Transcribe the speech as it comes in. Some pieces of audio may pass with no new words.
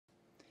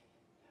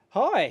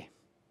Hi,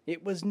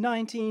 it was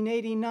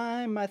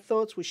 1989, my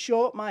thoughts were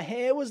short, my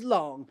hair was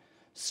long.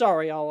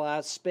 Sorry,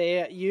 I'll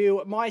spare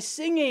you my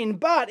singing,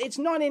 but it's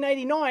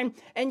 1989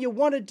 and you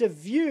wanted to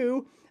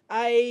view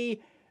a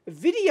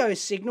video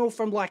signal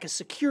from like a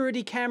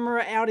security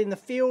camera out in the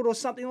field or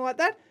something like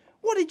that.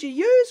 What did you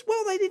use?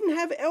 Well, they didn't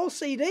have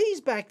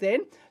LCDs back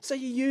then, so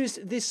you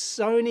used this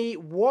Sony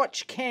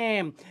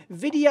WatchCam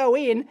video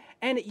in,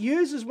 and it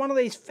uses one of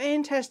these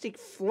fantastic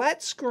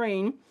flat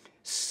screen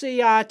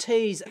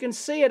CRTs. You can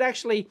see it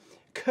actually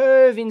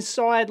curve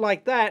inside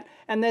like that,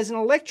 and there's an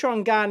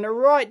electron gun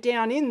right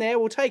down in there.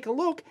 We'll take a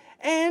look,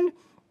 and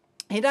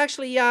it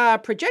actually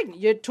projected.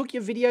 You took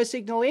your video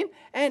signal in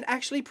and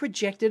actually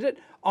projected it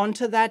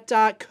onto that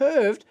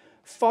curved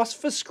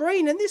phosphor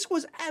screen, and this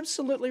was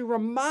absolutely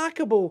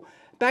remarkable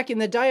back in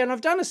the day. And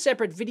I've done a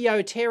separate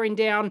video tearing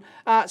down.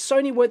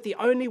 Sony weren't the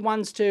only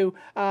ones to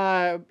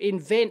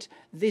invent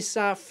this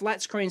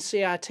flat screen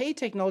CRT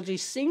technology.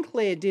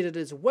 Sinclair did it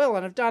as well,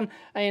 and I've done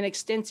an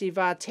extensive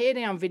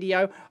teardown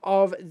video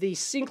of the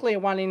Sinclair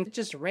one. It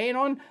just ran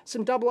on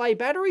some AA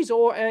batteries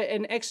or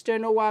an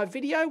external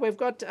video. We've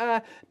got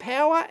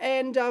power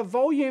and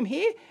volume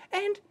here,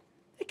 and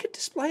it could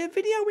display a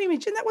video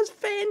image, and that was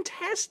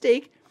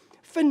fantastic.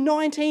 For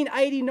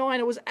 1989,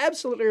 it was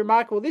absolutely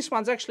remarkable. This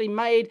one's actually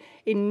made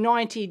in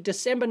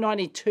December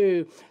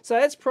 92. So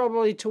that's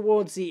probably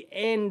towards the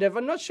end of,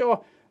 I'm not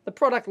sure the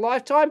product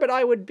lifetime, but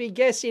I would be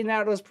guessing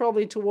that it was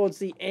probably towards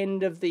the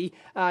end of the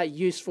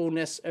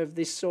usefulness of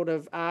this sort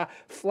of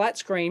flat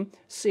screen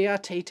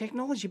CRT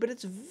technology. But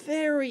it's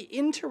very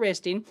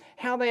interesting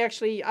how they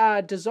actually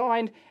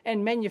designed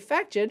and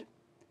manufactured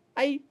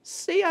a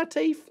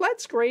CRT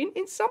flat screen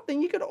in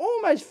something you could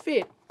almost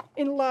fit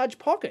in a large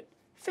pocket.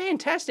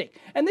 Fantastic.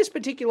 And this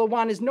particular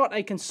one is not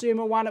a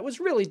consumer one. It was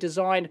really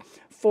designed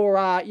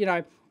for, you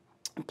know,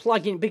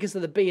 plug-in because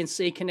of the B and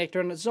C connector,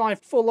 and it's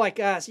designed for like,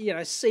 you know,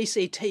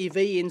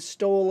 CCTV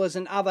installers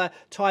and other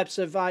types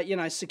of, you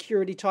know,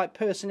 security type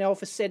personnel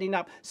for setting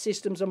up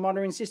systems or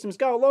monitoring systems.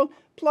 Go along,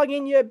 plug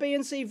in your B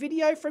and C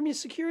video from your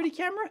security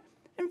camera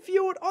and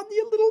view it on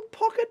your little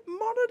pocket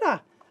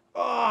monitor.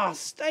 Oh,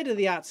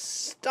 state-of-the-art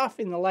stuff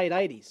in the late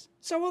 80s.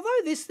 So although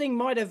this thing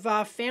might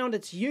have found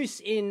its use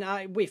in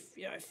with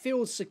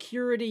field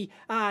security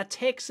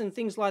techs and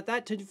things like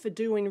that for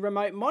doing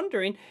remote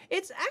monitoring,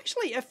 it's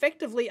actually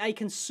effectively a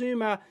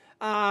consumer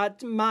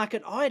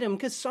market item,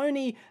 because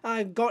Sony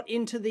got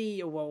into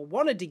the, well,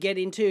 wanted to get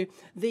into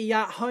the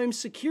home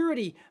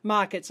security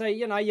market. So,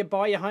 you know, you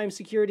buy your home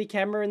security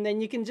camera and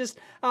then you can just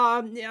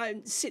you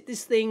know, sit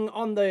this thing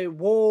on the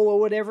wall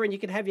or whatever, and you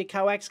can have your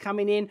coax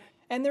coming in.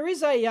 And there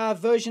is a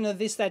version of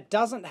this that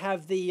doesn't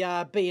have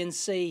the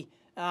B&C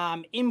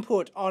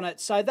input on it,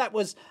 so that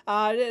was,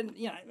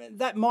 you know,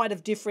 that might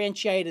have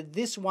differentiated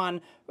this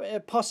one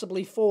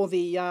possibly for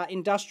the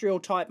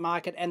industrial type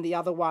market, and the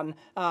other one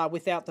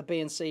without the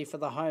B&C for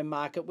the home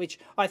market, which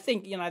I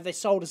think, you know, they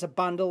sold as a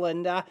bundle,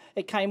 and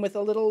it came with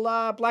a little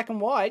black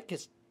and white,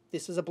 because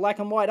this is a black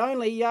and white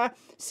only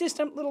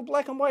system, little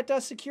black and white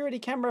security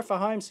camera for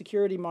home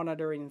security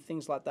monitoring and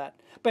things like that.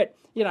 But,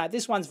 you know,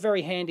 this one's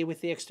very handy with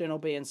the external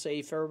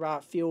B&C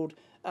for field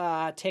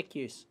tech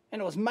use.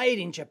 And it was made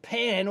in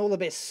Japan. All the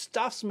best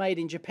stuff's made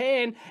in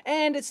Japan.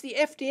 And it's the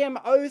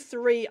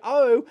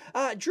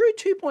FDM030. Drew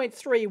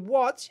 2.3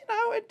 watts. You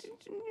know, a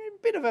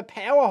bit of a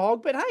power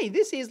hog. But hey,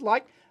 this is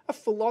like a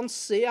full-on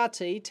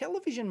CRT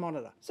television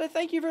monitor. So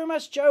thank you very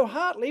much, Joe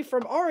Hartley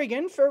from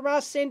Oregon, for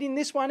sending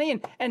this one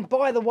in. And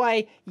by the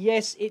way,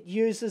 yes, it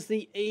uses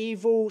the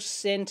evil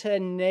center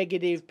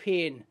negative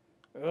pin.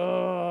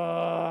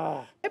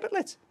 Ugh. Yeah, but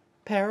let's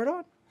power it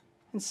on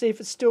and see if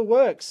it still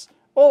works.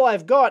 All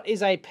I've got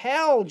is a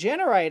PAL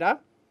generator,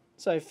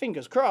 so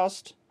fingers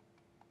crossed.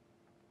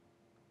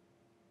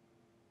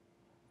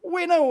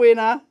 Winner,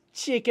 winner,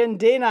 chicken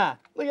dinner.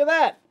 Look at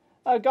that.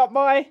 I've got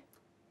my,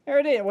 there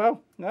it is.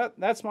 Well, no,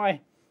 that's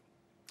my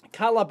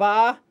color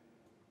bar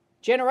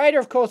generator.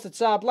 Of course, it's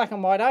black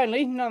and white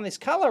only. None of this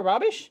color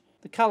rubbish.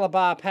 The color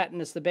bar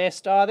pattern is the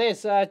best. Oh,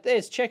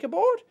 there's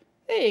checkerboard.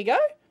 There you go.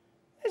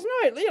 There's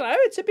no, you know,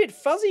 it's a bit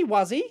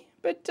fuzzy-wuzzy,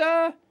 but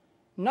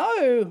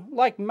no,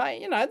 like,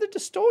 you know, the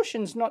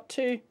distortion's not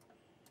too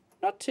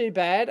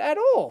bad at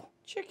all.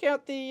 Check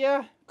out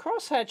the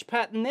crosshatch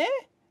pattern there.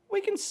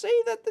 We can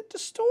see that the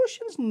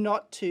distortion's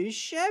not too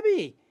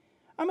shabby.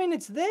 I mean,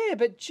 it's there,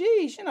 but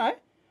geez, you know,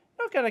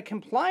 not going to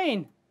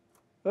complain.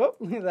 Oh,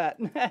 look at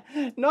that.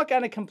 Not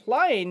going to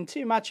complain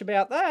too much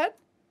about that.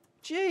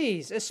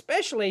 Geez,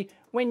 especially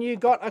when you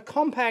got a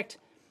compact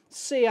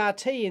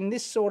CRT in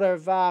this sort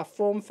of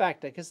form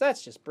factor, because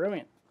that's just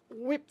brilliant.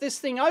 Whip this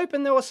thing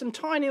open. There were some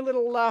tiny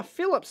little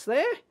Phillips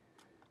there.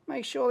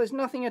 Make sure there's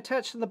nothing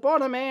attached to the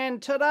bottom,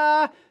 and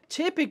ta-da!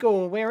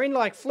 Typical, we're in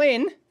like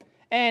Flynn,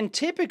 and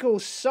typical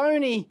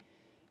Sony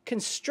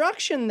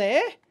construction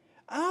there.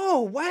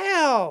 Oh,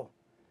 wow!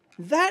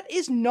 That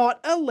is not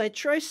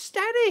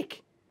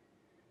electrostatic.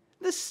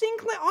 The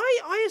Sinclair,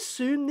 I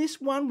assume this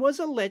one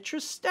was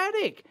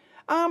electrostatic,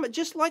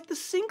 just like the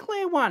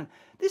Sinclair one.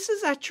 This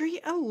is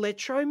actually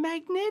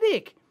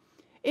electromagnetic.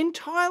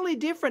 entirely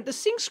different. The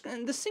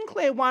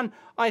Sinclair one,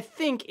 I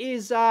think,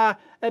 is a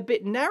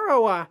bit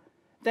narrower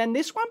than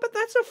this one, but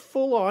that's a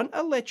full-on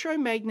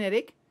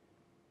electromagnetic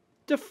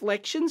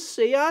deflection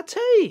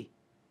CRT.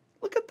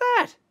 Look at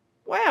that.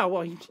 Wow,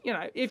 well, you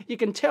know, if you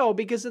can tell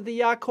because of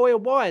the coil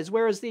wires,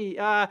 whereas the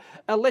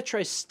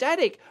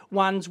electrostatic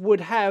ones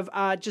would have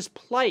just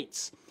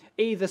plates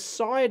either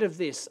side of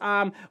this,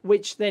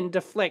 which then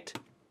deflect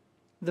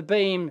the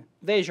beam.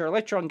 There's your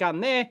electron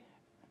gun there.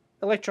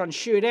 Electrons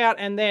shoot out,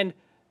 and then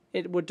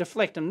it would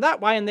deflect them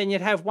that way, and then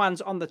you'd have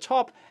ones on the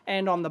top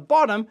and on the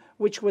bottom,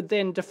 which would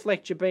then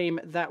deflect your beam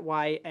that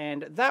way,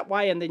 and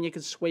then you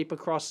could sweep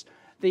across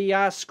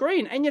the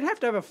screen. And you'd have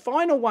to have a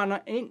final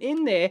one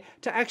in there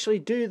to actually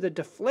do the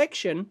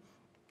deflection,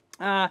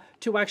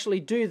 to actually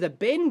do the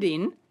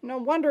bending. And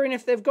I'm wondering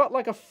if they've got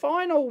like a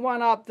final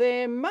one up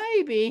there,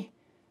 maybe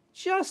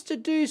just to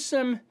do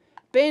some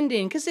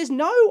bending, because there's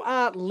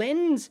no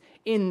lens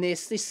in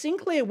this. The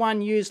Sinclair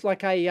one used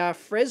like a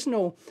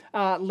Fresnel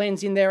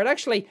lens in there. It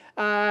actually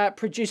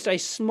produced a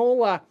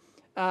smaller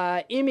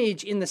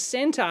image in the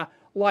center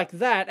like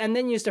that, and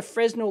then used a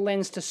Fresnel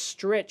lens to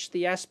stretch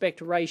the aspect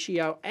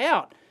ratio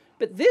out.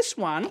 But this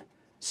one,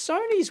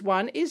 Sony's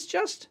one, is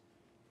just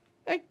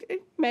a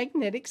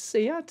magnetic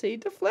CRT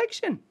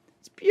deflection.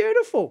 It's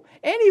beautiful.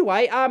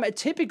 Anyway, a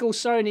typical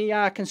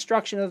Sony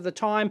construction of the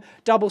time,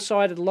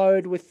 double-sided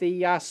load with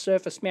the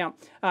surface mount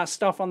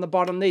stuff on the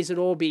bottom. These would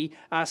all be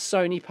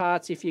Sony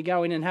parts if you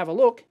go in and have a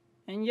look.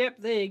 And yep,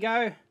 there you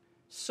go.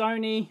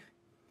 Sony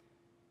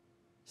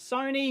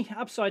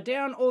upside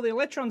down. All the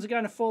electrons are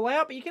going to fall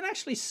out, but you can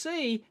actually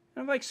see,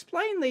 and I've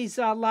explained these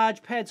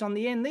large pads on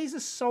the end. These are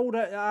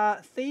solder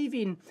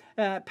thieving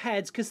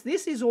pads, because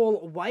this is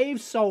all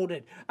wave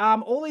soldered.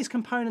 All these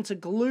components are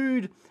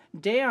glued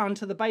down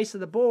to the base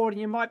of the board,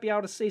 and you might be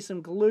able to see some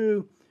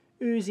glue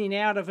oozing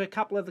out of a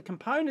couple of the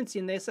components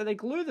in there. So they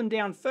glue them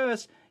down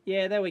first.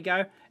 Yeah, there we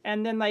go.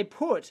 And then they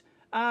put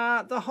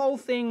the whole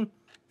thing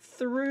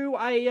through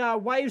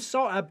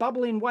a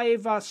bubbling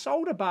wave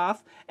solder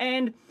bath,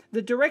 and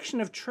the direction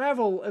of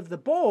travel of the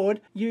board,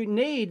 you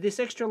need this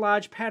extra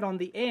large pad on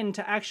the end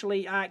to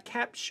actually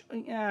catch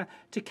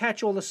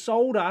all the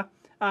solder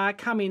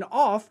coming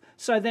off,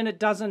 so then it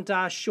doesn't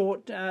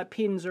short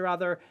pins or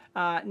other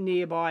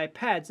nearby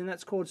pads, and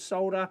that's called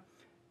solder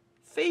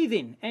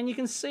thieving. And you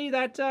can see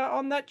that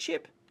on that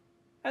chip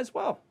as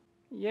well.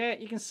 Yeah,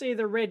 you can see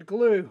the red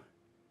glue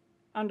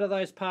under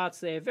those parts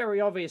there,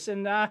 very obvious.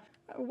 And the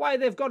way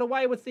they've got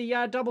away with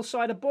the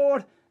double-sided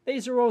board,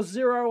 these are all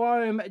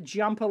 0-ohm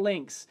jumper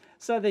links.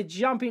 So they're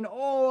jumping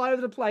all over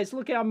the place.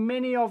 Look how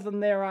many of them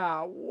there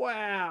are.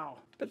 Wow.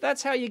 But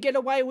that's how you get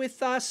away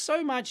with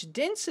so much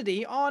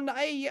density on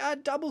a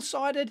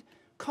double-sided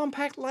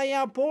compact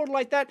layout board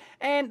like that.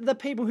 And the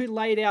people who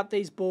laid out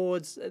these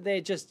boards,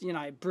 they're just, you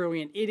know,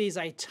 brilliant. It is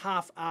a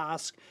tough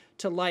ask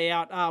to lay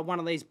out one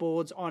of these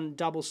boards on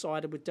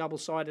double-sided with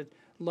double-sided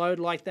load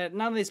like that.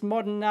 None of this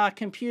modern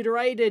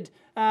computer-aided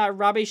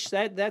rubbish.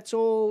 That's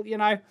all, you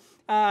know,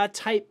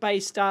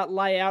 tape-based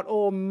layout,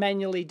 all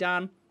manually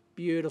done.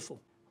 Beautiful.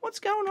 What's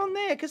going on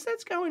there? Because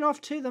that's going off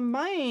to the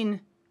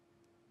main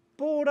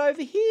board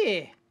over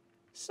here.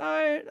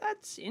 So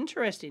that's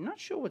interesting. Not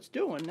sure what's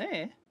doing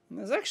there. And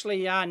there's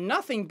actually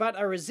nothing but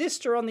a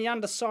resistor on the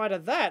underside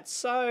of that.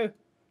 So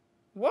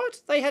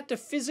what? They had to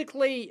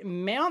physically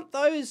mount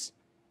those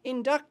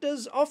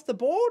inductors off the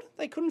board?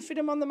 They couldn't fit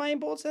them on the main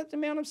board, so they had to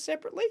mount them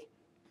separately?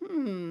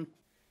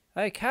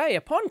 Okay,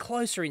 upon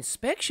closer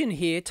inspection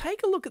here,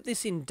 take a look at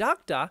this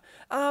inductor.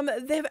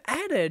 They've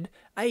added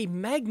a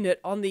magnet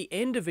on the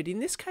end of it. In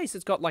this case,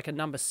 it's got like a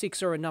number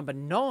 6 or a number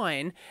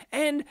 9,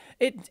 and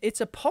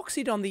it's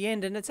epoxied on the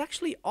end, and it's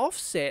actually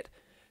offset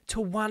to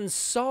one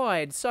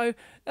side. So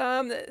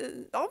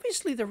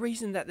obviously the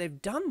reason that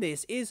they've done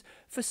this is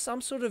for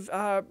some sort of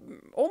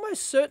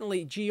almost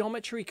certainly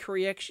geometry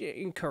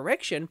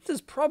correction. This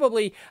is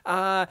probably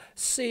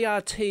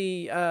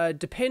CRT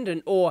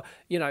dependent, or,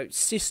 you know,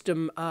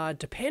 system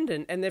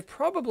dependent, and they've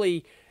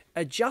probably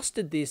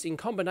adjusted this in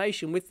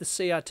combination with the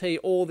CRT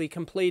or the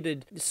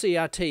completed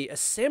CRT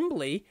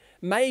assembly,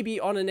 maybe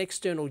on an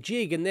external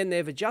jig, and then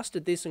they've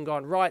adjusted this and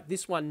gone, right,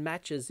 this one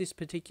matches this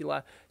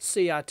particular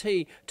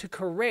CRT to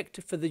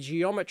correct for the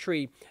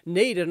geometry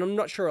needed. I'm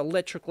not sure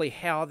electrically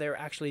how they're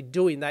actually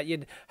doing that.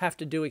 You'd have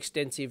to do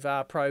extensive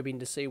probing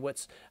to see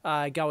what's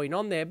going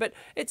on there, but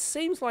it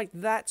seems like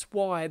that's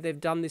why they've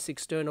done this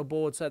external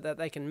board, so that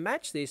they can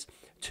match this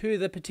to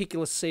the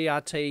particular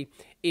CRT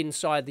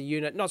inside the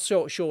unit. Not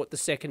so sure what the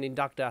second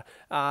inductor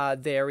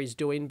there is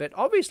doing, but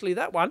obviously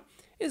that one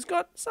has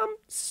got some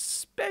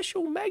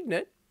special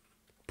magnet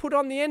put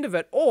on the end of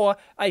it, or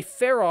a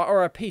ferrite,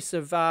 or a piece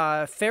of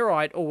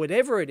ferrite, or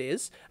whatever it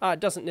is. It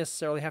doesn't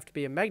necessarily have to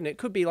be a magnet. It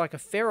could be like a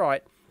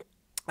ferrite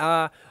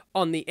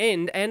on the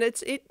end, and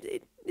it's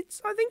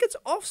I think it's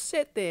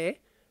offset there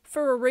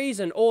for a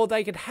reason, or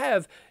they could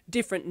have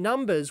different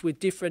numbers with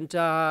different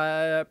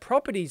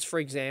properties, for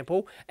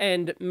example,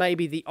 and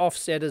maybe the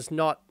offset is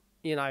not,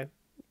 you know,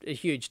 a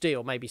huge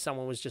deal. Maybe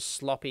someone was just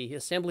sloppy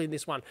assembling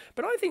this one.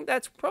 But I think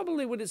that's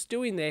probably what it's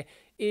doing there,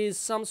 is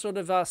some sort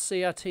of a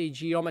CRT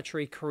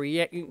geometry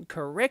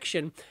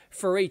correction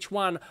for each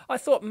one. I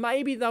thought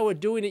maybe they were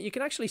doing it. You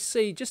can actually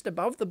see just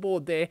above the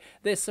board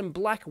there's some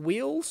black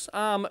wheels,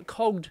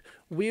 cogged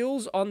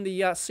wheels on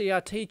the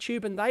CRT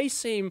tube, and they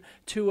seem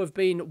to have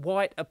been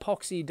white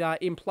epoxied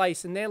in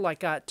place, and they're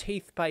like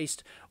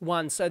teeth-based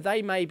ones, so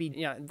they may be,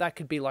 you know, that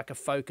could be like a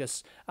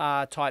focus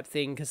type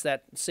thing, because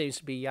that seems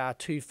to be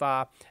too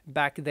far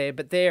back there,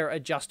 but they're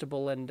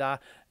adjustable and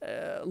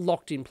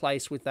locked in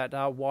place with that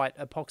white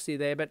epoxy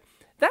there. But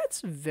that's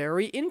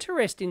very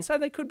interesting. So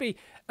they could be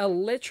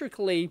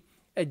electrically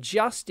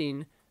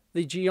adjusting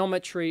the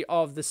geometry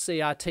of the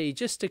CRT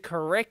just to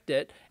correct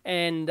it,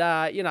 and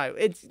you know,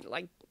 it's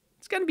like,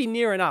 it's going to be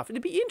near enough. It'd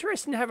be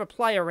interesting to have a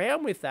play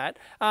around with that,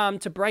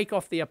 to break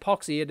off the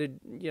epoxy.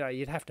 You know,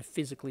 you'd have to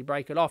physically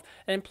break it off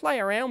and play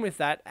around with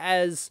that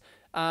as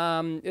the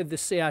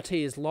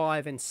CRT is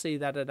live, and see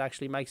that it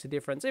actually makes a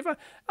difference. If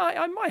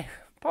I might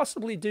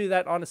possibly do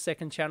that on a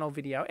second channel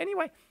video.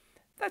 Anyway,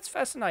 that's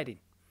fascinating.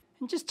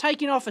 And just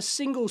taking off a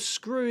single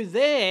screw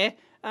there,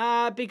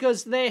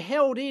 because they're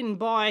held in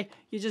by,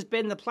 you just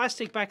bend the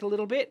plastic back a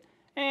little bit,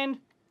 and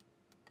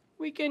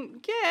we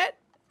can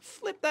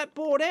flip that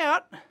board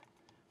out,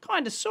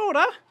 kind of, sort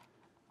of.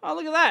 Oh,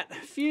 look at that,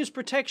 fuse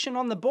protection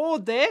on the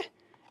board there.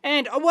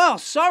 And, oh, well,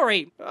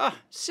 sorry,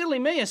 silly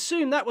me,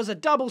 assumed that was a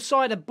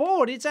double-sided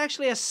board. It's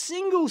actually a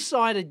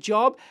single-sided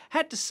job.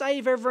 Had to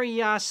save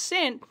every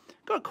cent.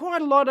 Got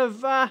quite a lot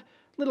of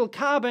little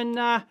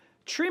carbon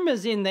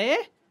trimmers in there.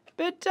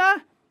 But,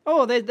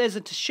 oh, there's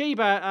a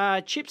Toshiba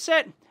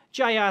chipset.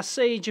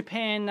 JRC,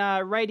 Japan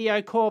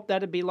Radio Corp.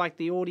 That'd be like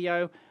the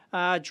audio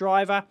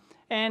driver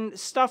and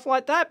stuff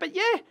like that. But,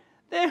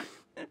 yeah,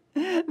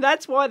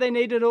 that's why they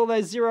needed all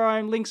those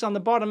 0-ohm links on the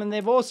bottom. And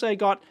they've also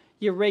got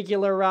your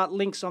regular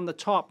links on the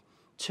top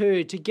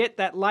too, to get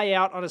that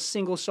layout on a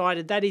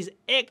single-sided. That is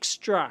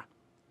extra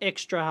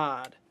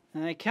hard.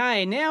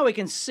 Okay, now we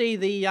can see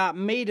the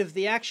meat of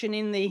the action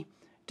in the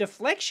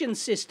deflection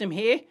system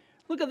here.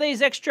 Look at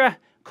these extra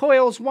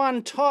coils,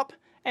 one top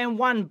and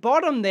one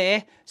bottom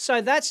there.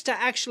 So that's to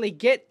actually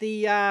get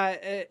the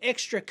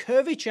extra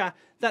curvature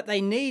that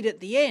they need at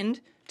the end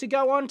to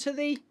go on to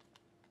the,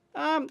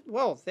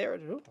 well, there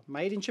it is,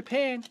 made in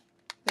Japan.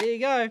 There you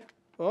go.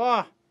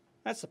 Oh,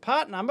 that's the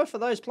part number for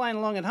those playing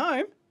along at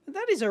home.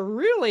 That is a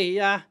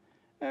really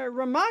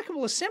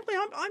remarkable assembly.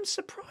 I'm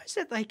surprised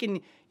that they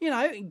can, you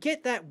know,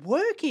 get that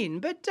work in.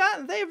 But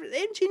they've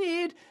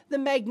engineered the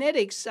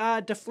magnetics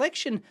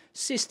deflection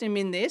system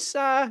in this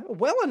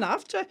well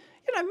enough to,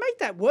 you know, make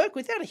that work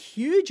without a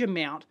huge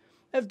amount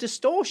of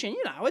distortion.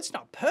 You know, it's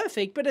not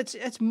perfect, but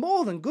it's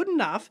more than good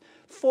enough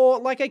for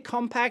like a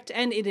compact,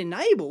 and it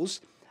enables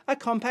a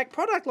compact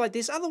product like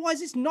this.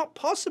 Otherwise, it's not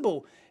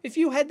possible. If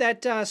you had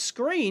that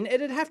screen,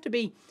 it'd have to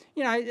be,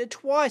 you know,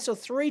 2 or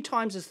 3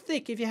 times as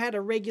thick if you had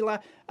a regular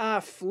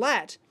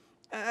flat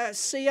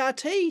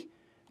CRT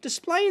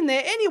display in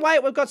there. Anyway,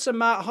 we've got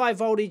some high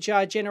voltage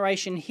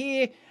generation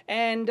here,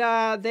 and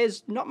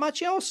there's not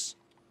much else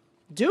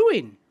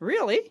doing,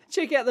 really.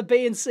 Check out the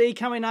BNC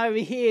coming over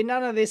here.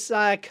 None of this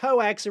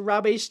coax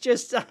rubbish,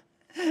 just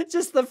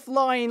the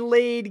flying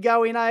lead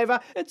going over.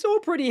 It's all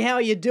pretty how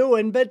you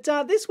doing, but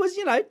this was,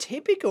 you know,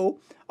 typical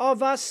of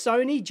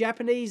Sony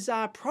Japanese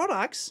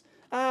products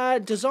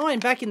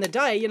designed back in the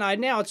day. You know,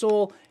 now it's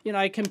all, you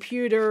know,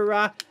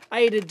 computer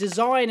aided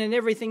design and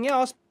everything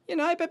else. You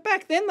know, but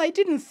back then they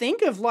didn't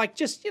think of like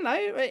just, you know,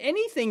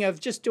 anything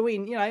of just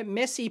doing, you know,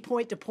 messy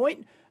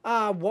point-to-point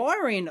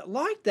wiring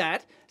like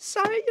that.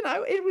 So, you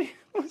know, it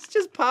was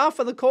just par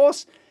for the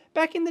course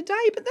back in the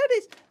day. But that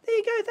is, there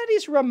you go, that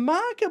is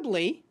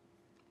remarkably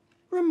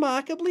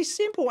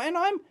simple. And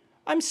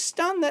I'm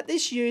stunned that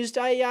this used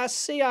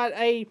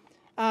a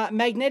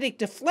magnetic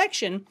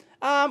deflection,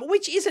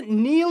 which isn't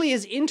nearly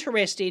as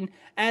interesting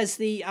as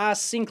the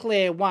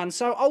Sinclair one.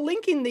 So I'll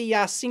link in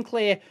the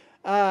Sinclair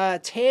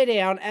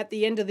teardown at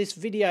the end of this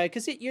video,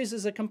 because it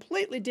uses a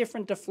completely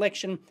different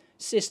deflection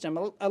system,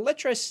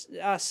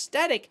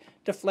 electrostatic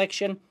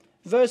deflection,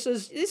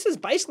 versus this is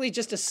basically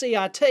just a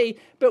CRT,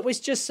 but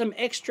with just some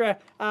extra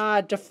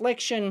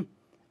deflection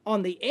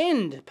on the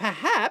end,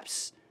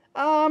 perhaps,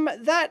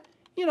 that,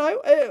 you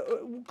know,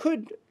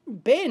 could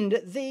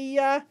bend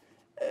the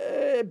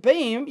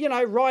beam, you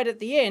know, right at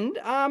the end,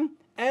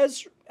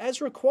 as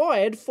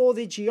required for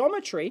the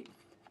geometry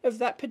of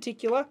that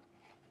particular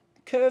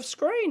curved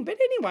screen. But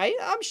anyway,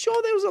 I'm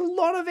sure there was a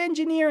lot of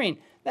engineering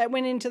that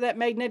went into that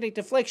magnetic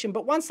deflection.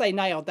 But once they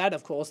nailed that,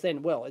 of course,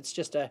 then, well, it's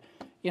just a,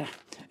 you know,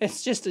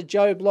 it's just a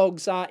Joe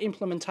Blogs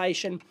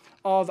implementation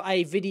of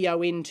a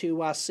video into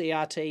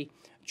CRT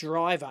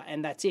driver,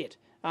 and that's it.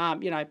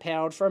 You know,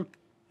 powered from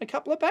a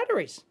couple of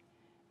batteries.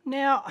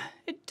 Now,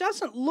 it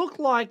doesn't look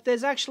like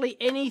there's actually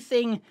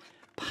anything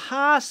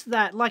past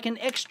that, like an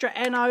extra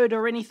anode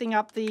or anything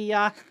up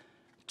the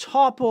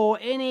top, or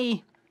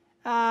any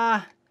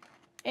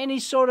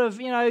sort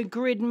of, you know,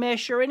 grid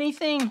mesh or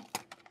anything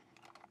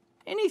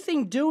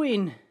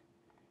doing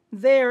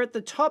there at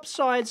the top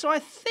side. So I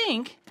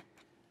think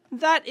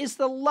that is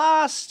the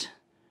last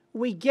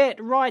we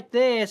get right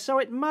there. So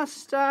it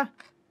must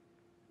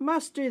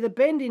must do the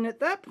bending at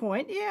that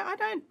point. Yeah, I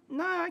don't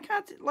know. I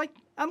can't, like,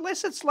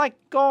 unless it's like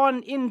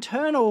gone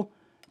internal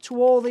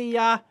to all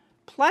the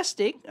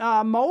plastic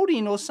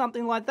molding or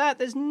something like that.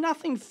 There's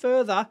nothing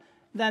further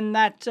than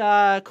that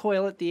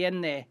coil at the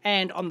end there,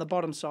 and on the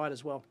bottom side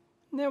as well.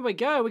 There we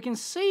go. We can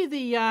see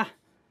the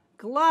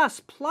glass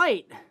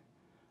plate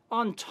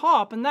on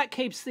top, and that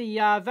keeps the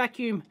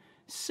vacuum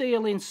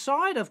seal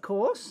inside, of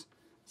course.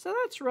 So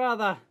that's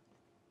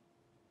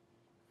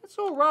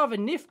all rather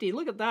nifty.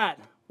 Look at that.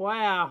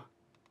 Wow.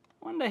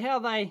 Wonder how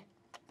they,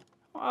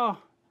 oh,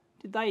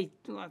 did they,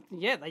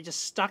 yeah, they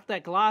just stuck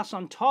that glass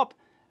on top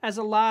as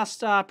a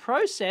last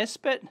process,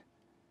 but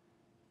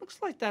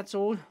looks like that's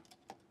all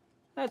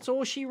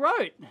she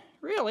wrote,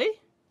 really.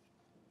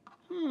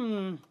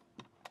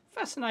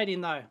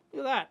 Fascinating though,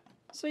 look at that.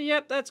 So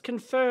yep, that's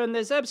confirmed.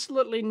 There's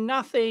absolutely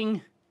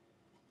nothing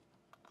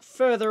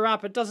further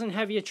up. It doesn't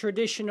have your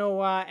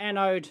traditional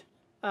anode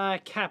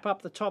cap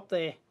up the top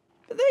there.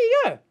 But there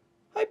you go.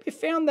 Hope you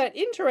found that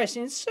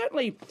interesting. It's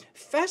certainly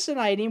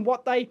fascinating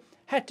what they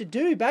had to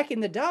do back in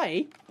the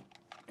day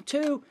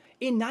to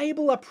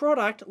enable a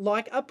product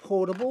like a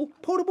portable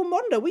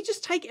monitor. We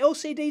just take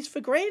LCDs for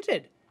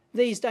granted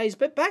these days,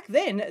 but back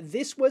then,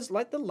 this was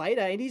like the late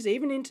 80s,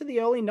 even into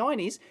the early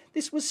 90s,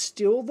 this was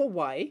still the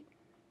way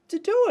to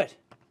do it.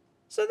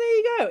 So there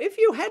you go. If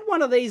you had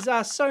one of these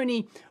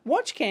Sony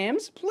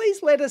WatchCams,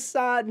 please let us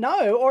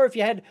know. Or if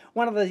you had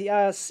one of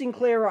the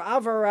Sinclair or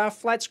other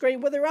flat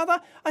screen, were there other?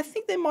 I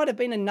think there might have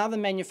been another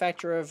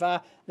manufacturer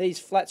of these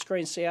flat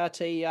screen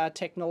CRT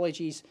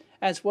technologies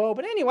as well.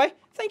 But anyway,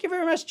 thank you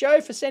very much,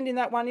 Joe, for sending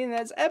that one in.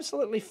 That's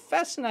absolutely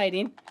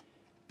fascinating.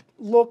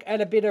 Look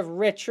at a bit of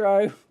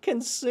retro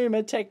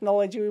consumer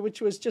technology, which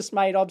was just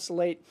made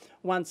obsolete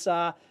once,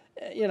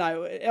 you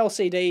know,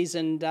 LCDs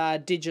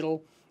and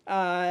digital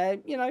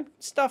you know,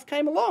 stuff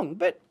came along,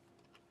 but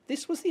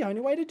this was the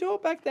only way to do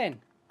it back then.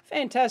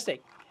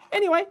 Fantastic.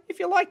 Anyway, if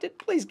you liked it,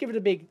 please give it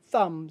a big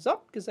thumbs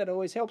up, because that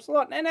always helps a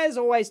lot. And as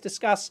always,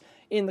 discuss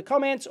in the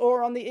comments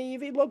or on the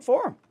EEVblog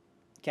forum.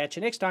 Catch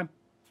you next time.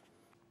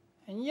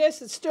 And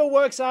yes, it still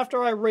works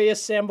after I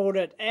reassembled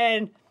it,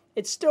 and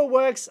it still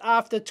works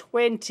after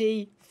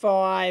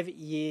 25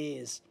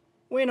 years.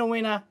 Winner,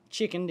 winner,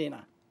 chicken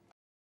dinner.